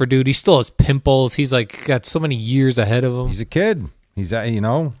surfer dude. He still has pimples. He's got so many years ahead of him. He's a kid. He's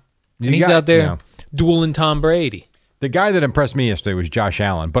and he's out there dueling Tom Brady. The guy that impressed me yesterday was Josh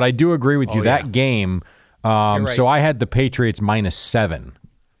Allen. But I do agree with you. That game. Right. So I had the Patriots -7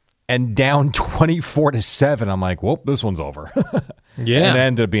 and down 24-7. I'm like, well, this one's over. Yeah. And it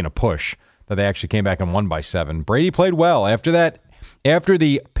ended up being a push that they actually came back and won by 7. Brady played well after that. After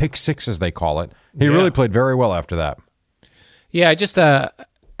the pick six, as they call it, he really played very well after that. Yeah, just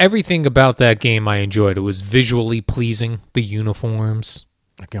everything about that game I enjoyed. It was visually pleasing. The uniforms,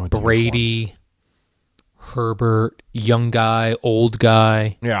 Brady, Herbert, young guy, old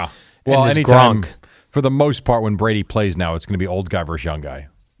guy. Yeah. Well, anytime Gronk. for the most part, when Brady plays now, it's going to be old guy versus young guy.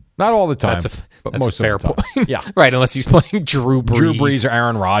 Not all the time, but most a fair of the time. point. Yeah. Right, unless he's playing Drew Brees. Drew Brees or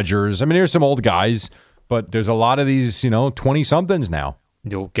Aaron Rodgers. I mean, there's some old guys, but there's a lot of these, 20-somethings now.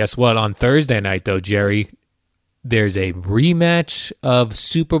 Guess what? On Thursday night, though, Jerry, there's a rematch of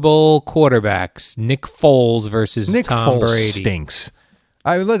Super Bowl quarterbacks. Nick Foles versus Tom Brady. Nick Foles stinks.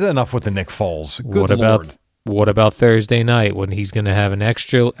 I let enough with the Nick Foles. Good Lord. What about Thursday night when he's going to have an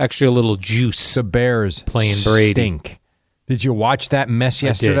extra little juice? The Bears playing Brady. Stink. Did you watch that mess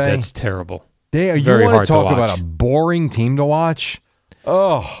yesterday? I did. That's terrible. You want to talk about a boring team to watch?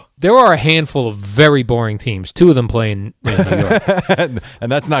 Oh. There are a handful of very boring teams. Two of them play in New York.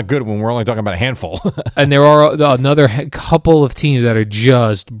 And that's not good when we're only talking about a handful. And there are another couple of teams that are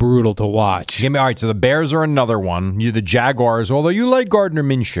just brutal to watch. All right, so the Bears are another one. The Jaguars, although you like Gardner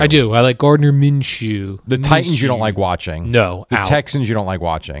Minshew. I do. I like Gardner Minshew. The Titans you don't like watching. No. The Texans you don't like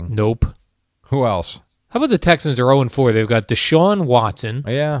watching. Nope. Who else? How about the Texans are 0-4? They've got Deshaun Watson.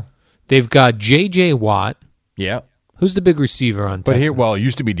 Yeah. They've got J.J. Watt. Yeah. Who's the big receiver on Texans? It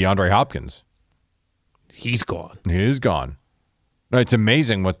used to be DeAndre Hopkins. He's gone. He is gone. It's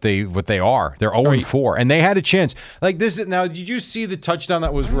amazing what they are. They're 0-4, and they had a chance. Like this is now. Did you see the touchdown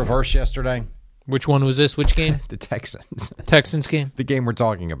that was reversed yesterday? Which one was this? Which game? The Texans. Texans game. The game we're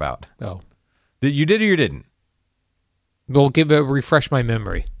talking about. Oh, you did or you didn't? Well, refresh my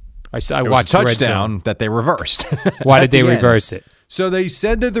memory. I watched a touchdown that they reversed. Why did they reverse it? So they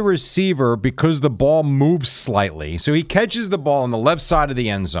said that the receiver, because the ball moves slightly, so he catches the ball on the left side of the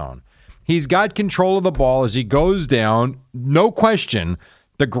end zone. He's got control of the ball as he goes down. No question,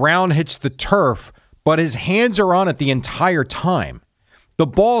 the ground hits the turf, but his hands are on it the entire time. The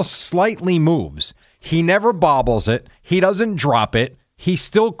ball slightly moves. He never bobbles it. He doesn't drop it. He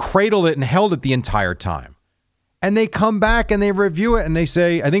still cradled it and held it the entire time. And they come back and they review it and they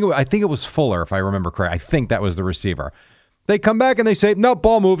say, I think it was Fuller, if I remember correct. I think that was the receiver. They come back and they say, no,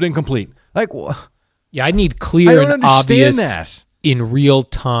 ball moved incomplete. Like, well, yeah, I need clear and obvious in real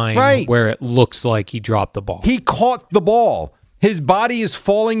time where it looks like he dropped the ball. He caught the ball. His body is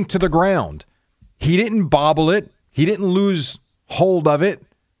falling to the ground. He didn't bobble it. He didn't lose hold of it.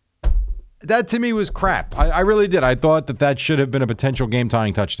 That to me was crap. I really did. I thought that should have been a potential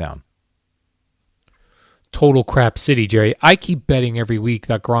game-tying touchdown. Total crap city, Jerry. I keep betting every week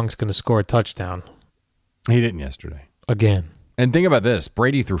that Gronk's going to score a touchdown. He didn't yesterday. Again. And think about this.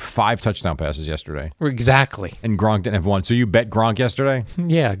 Brady threw 5 touchdown passes yesterday. Exactly. And Gronk didn't have one. So you bet Gronk yesterday?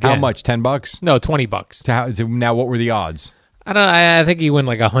 Yeah. Again. How much? $10? No, $20. So now what were the odds? I don't know. I think he won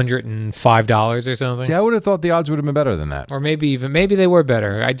like $105 or something. See, I would have thought the odds would have been better than that. Or maybe they were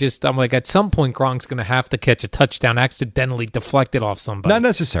better. I'm like, at some point, Gronk's going to have to catch a touchdown accidentally deflected off somebody. Not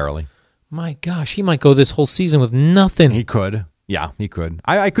necessarily. My gosh, he might go this whole season with nothing. He could. Yeah, he could.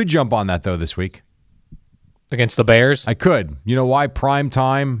 I could jump on that, though, this week. Against the Bears? I could. You know why? Prime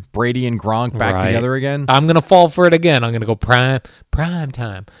time, Brady and Gronk back together again. I'm going to fall for it again. I'm going to go prime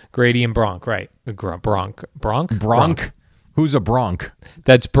time. Grady and Gronk, right. Bronk? Who's a Bronk?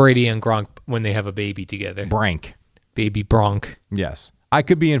 That's Brady and Gronk when they have a baby together. Brank. Baby Bronk. Yes. I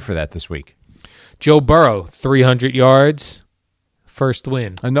could be in for that this week. Joe Burrow, 300 yards. First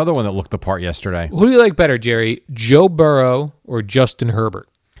win. Another one that looked the part yesterday. Who do you like better, Jerry? Joe Burrow or Justin Herbert?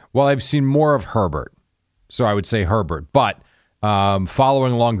 Well, I've seen more of Herbert, so I would say Herbert. But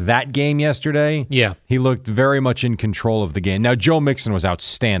following along that game yesterday, he looked very much in control of the game. Now, Joe Mixon was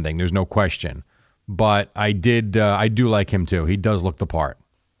outstanding. There's no question. But I do like him too. He does look the part.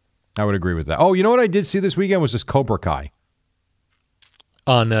 I would agree with that. Oh, you know what I did see this weekend was this Cobra Kai.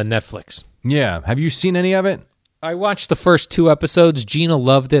 On Netflix. Yeah. Have you seen any of it? I watched the first 2 episodes. Gina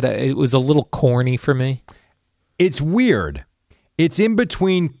loved it. It was a little corny for me. It's weird. It's in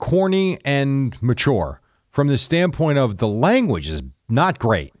between corny and mature from the standpoint of the language is not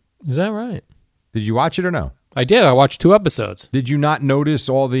great. Is that right? Did you watch it or no? I did. I watched 2 episodes. Did you not notice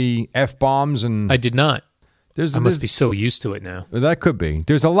all the F-bombs? And I did not. I must be so used to it now. That could be.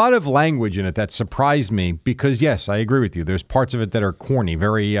 There's a lot of language in it that surprised me because, yes, I agree with you. There's parts of it that are corny,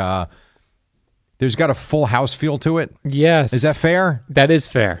 very... There's got a Full House feel to it. Yes. Is that fair? That is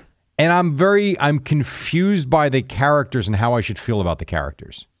fair. And I'm confused by the characters and how I should feel about the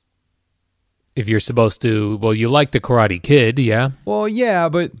characters. If you're supposed to, well, you like the Karate Kid, yeah? Well, yeah,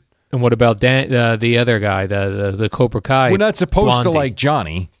 but... And what about the other guy, the Cobra Kai? We're not supposed to like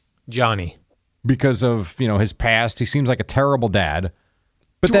Johnny. Because of, his past. He seems like a terrible dad.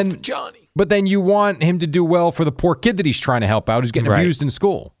 But then you want him to do well for the poor kid that he's trying to help out who's getting abused in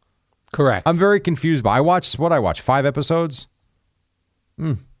school. Correct. I'm very confused by. I watched 5 episodes.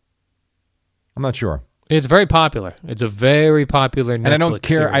 I'm not sure. It's very popular. It's a very popular Netflix and I don't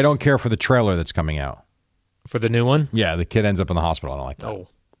care. series. I don't care for the trailer that's coming out for the new one. Yeah, the kid ends up in the hospital. I don't like that. Oh,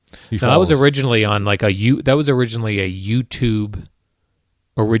 no, that was originally on like that was originally a YouTube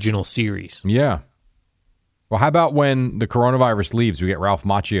original series. Yeah. Well, how about when the coronavirus leaves, we get Ralph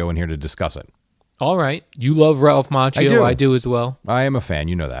Macchio in here to discuss it? All right. You love Ralph Macchio. I do as well. I am a fan.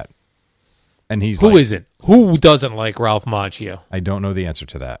 You know that. And he's Who isn't? Who doesn't like Ralph Macchio? I don't know the answer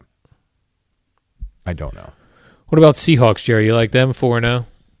to that. I don't know. What about Seahawks, Jerry? You like them 4-0?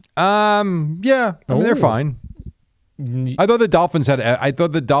 Yeah. I mean, they're fine. I thought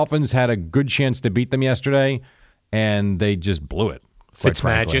the Dolphins had a good chance to beat them yesterday, and they just blew it.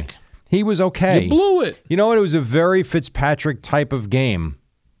 Fitzmagic. He was okay. You blew it. You know what? It was a very Fitzpatrick type of game.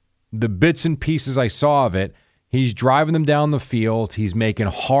 The bits and pieces I saw of it, he's driving them down the field. He's making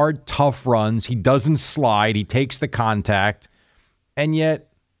hard, tough runs. He doesn't slide. He takes the contact, and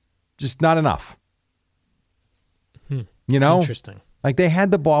just not enough. You know? Interesting. Like they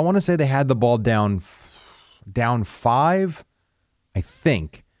had the ball. I want to say they had the ball down 5, I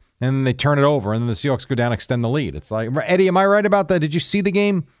think. And then they turn it over, and then the Seahawks go down, extend the lead. It's like, Eddie, am I right about that? Did you see the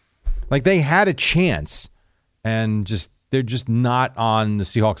game? Like they had a chance, and they're just not on the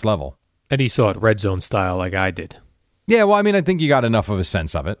Seahawks level. And he saw it red zone style like I did. Yeah, well, I mean, I think you got enough of a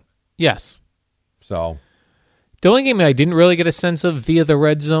sense of it. Yes. So the only game I didn't really get a sense of via the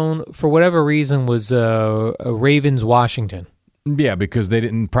red zone, for whatever reason, was Ravens-Washington. Yeah, because they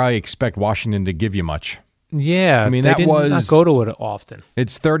didn't probably expect Washington to give you much. Yeah, I mean, they did not go to it often.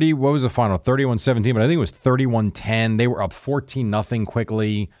 It's 30. What was the final? 31-17, but I think it was 31-10. They were up 14-0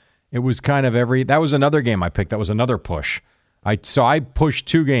 quickly. It was kind of that was another game I picked. That was another push. I pushed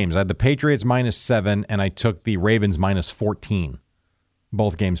 2 games. I had the Patriots -7, and I took the Ravens -14.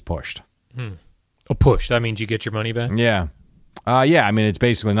 Both games pushed. A push. That means you get your money back? Yeah. Yeah, I mean, it's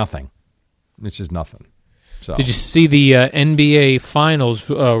basically nothing. It's just nothing. So. Did you see the NBA Finals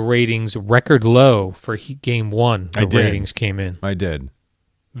ratings record low for Game 1? The ratings came in. I did.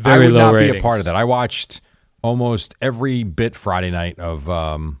 Very low ratings. I would not be a part of that. I watched almost every bit Friday night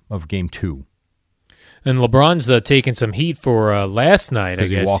of Game 2. And LeBron's taking some heat for last night, I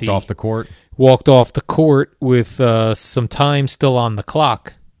guess. He walked off the court? Walked off the court with some time still on the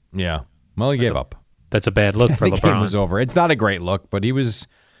clock. Yeah. Well, he gave up. That's a bad look for LeBron. The game was over. It's not a great look, but he was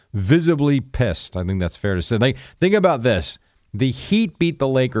visibly pissed. I think that's fair to say. Think about this. The Heat beat the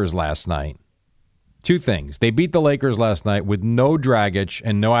Lakers last night. 2 things. They beat the Lakers last night with no Dragic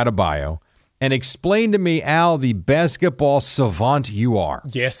and no Adebayo. And explain to me, Al, the basketball savant you are.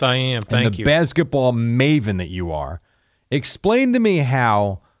 Yes, I am. Thank you. And the basketball maven that you are. Explain to me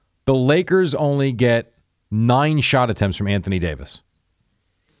how the Lakers only get 9 shot attempts from Anthony Davis.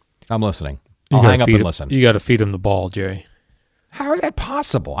 I'm listening. I'll hang up and listen. You got to feed him the ball, Jerry. How is that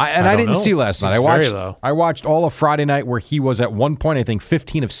possible? I didn't see last night. I watched all of Friday night where he was at one point, I think,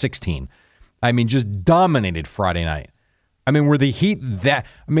 15 of 16. I mean, just dominated Friday night. I mean, were the Heat that...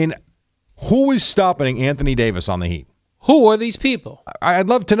 I mean, who is stopping Anthony Davis on the Heat? Who are these people? I'd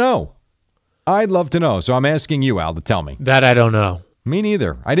love to know. So I'm asking you, Al, to tell me. That I don't know. Me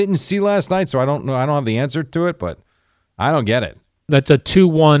neither. I didn't see last night, so I don't know. I don't have the answer to it, but I don't get it. That's a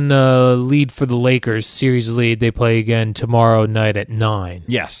 2-1 lead for the Lakers, series lead. They play again tomorrow night at 9.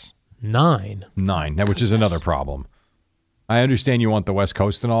 Yes. 9? 9, which is another problem. I understand you want the West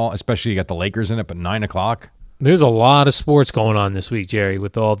Coast and all, especially you got the Lakers in it, but 9 o'clock? There's a lot of sports going on this week, Jerry,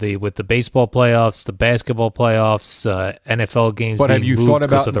 with the baseball playoffs, the basketball playoffs, NFL games being moved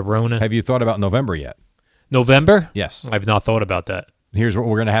because of the Rona. Have you thought about November yet? November? Yes. I've not thought about that. Here's what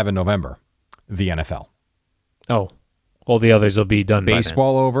we're going to have in November. The NFL. Oh. All the others will be done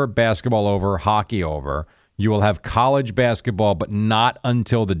Baseball over, basketball over, hockey over. You will have college basketball, but not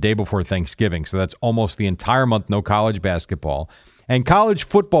until the day before Thanksgiving. So that's almost the entire month, no college basketball. And college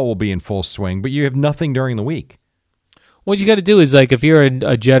football will be in full swing, but you have nothing during the week. What you got to do is, like, if you're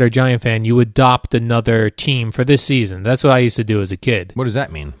a Jet or Giant fan, you adopt another team for this season. That's what I used to do as a kid. What does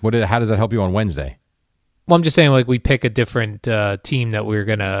that mean? How does that help you on Wednesday? Well, I'm just saying, like, we pick a different team that we're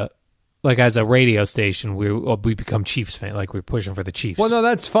going to... Like, as a radio station, we become Chiefs fan. Like, we're pushing for the Chiefs. Well, no,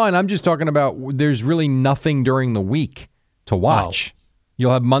 that's fine. I'm just talking about there's really nothing during the week to watch. Oh.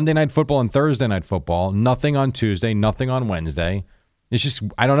 You'll have Monday Night Football and Thursday Night Football. Nothing on Tuesday. Nothing on Wednesday. It's just,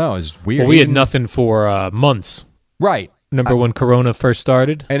 I don't know. It's weird. Well, we had nothing for months. Right. Remember when Corona first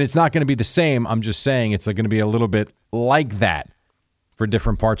started? And it's not going to be the same. I'm just saying it's going to be a little bit like that for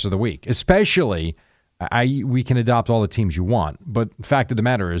different parts of the week, especially... we can adopt all the teams you want, but the fact of the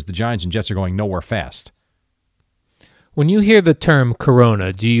matter is the Giants and Jets are going nowhere fast. When you hear the term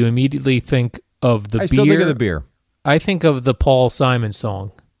Corona, do you immediately think of the beer? I still think of the beer. I think of the Paul Simon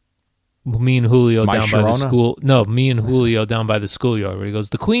song. Me and Julio My down Sharona? by the school. No, me and Julio down by the schoolyard where he goes,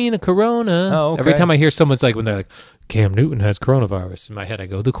 the Queen of Corona. Oh, okay. Every time I hear someone's like, when they're like, Cam Newton has coronavirus, in my head I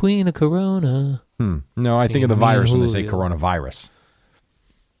go, the Queen of Corona. No, I think of the virus when they say coronavirus.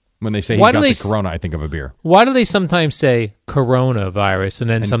 When they say he got the corona, I think of a beer. Why do they sometimes say coronavirus and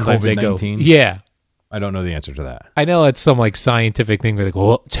then sometimes COVID-19? they go, yeah. I don't know the answer to that. I know it's some like scientific thing where they go,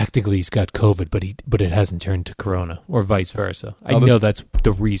 well, technically he's got COVID, but it hasn't turned to corona, or vice versa. I know that's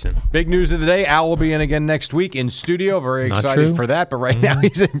the reason. Big news of the day: Al will be in again next week in studio. Very excited for that. But right now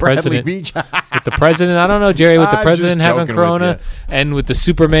he's in Bradley Beach with the president. I don't know, Jerry, with the president having corona and with the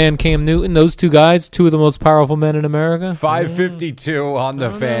Superman Cam Newton. Those two guys, two of the most powerful men in America. 5:52 on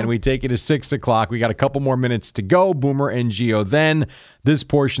the Fan. We take it to 6 o'clock. We got a couple more minutes to go. Boomer and Gio then. This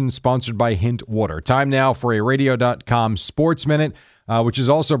portion sponsored by Hint Water. Time now for a Radio.com Sports Minute, which is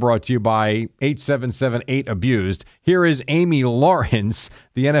also brought to you by 877-8-ABUSED. Here is Amy Lawrence,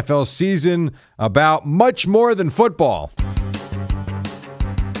 the NFL season about much more than football.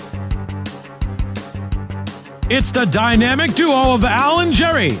 It's the dynamic duo of Al and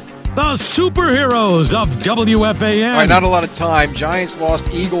Jerry, the superheroes of WFAN. All right, not a lot of time. Giants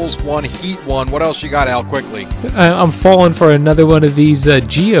lost, Eagles won, Heat won. What else you got, Al, quickly? I'm falling for another one of these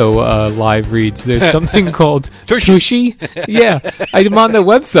Geo live reads. There's something called Tushy. Yeah, I'm on their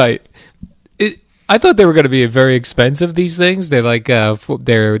website. I thought they were going to be very expensive, these things. They're like,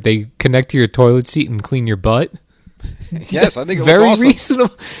 they connect to your toilet seat and clean your butt. Yes, I think it very looks awesome.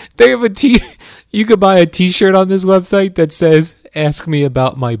 reasonable. They have you could buy a T-shirt on this website that says, ask me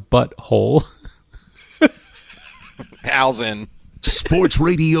about my butthole. Al's in. Sports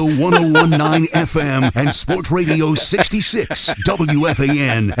Radio 101.9 FM and Sports Radio 66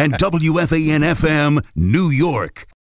 WFAN and WFAN FM, New York.